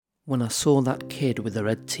When I saw that kid with the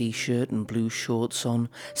red t-shirt and blue shorts on,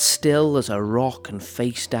 still as a rock and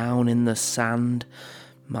face down in the sand,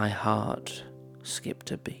 my heart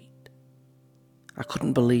skipped a beat. I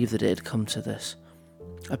couldn't believe that it had come to this.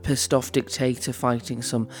 A pissed off dictator fighting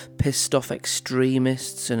some pissed off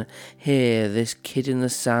extremists, and here this kid in the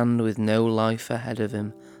sand with no life ahead of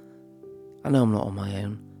him. I know I'm not on my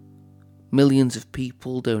own. Millions of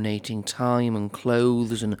people donating time and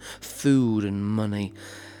clothes and food and money.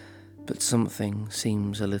 But something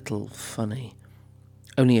seems a little funny.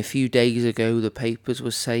 Only a few days ago the papers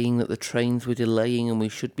were saying that the trains were delaying and we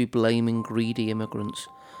should be blaming greedy immigrants.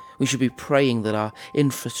 We should be praying that our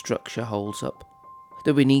infrastructure holds up.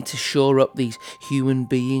 That we need to shore up these human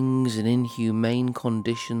beings in inhumane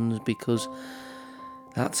conditions because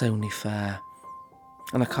that's only fair.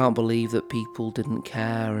 And I can't believe that people didn't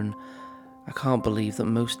care, and I can't believe that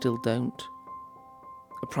most still don't.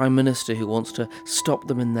 A Prime Minister who wants to stop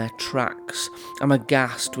them in their tracks. I'm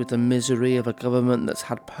aghast with the misery of a government that's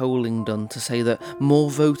had polling done to say that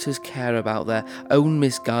more voters care about their own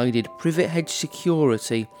misguided privet-hedge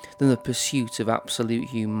security than the pursuit of absolute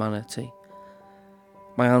humanity.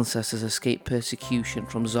 My ancestors escaped persecution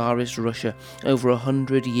from Tsarist Russia over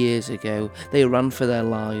 100 years ago. They ran for their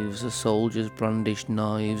lives as soldiers brandished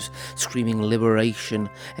knives, screaming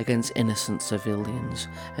liberation against innocent civilians.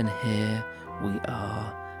 And here we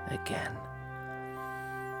are again.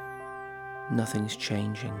 Nothing's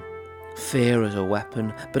changing. Fear as a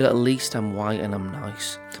weapon, but at least I'm white and I'm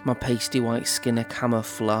nice. My pasty white skin a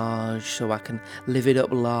camouflage so I can live it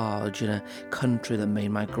up large in a country that made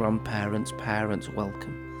my grandparents' parents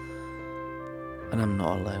welcome. And I'm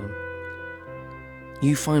not alone.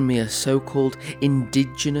 You find me a so-called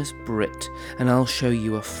indigenous Brit and I'll show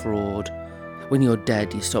you a fraud. When you're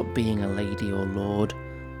dead, you stop being a lady or lord.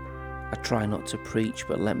 I try not to preach,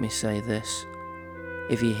 but let me say this.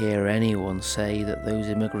 If you hear anyone say that those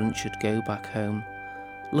immigrants should go back home,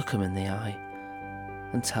 look them in the eye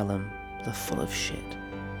and tell them they're full of shit.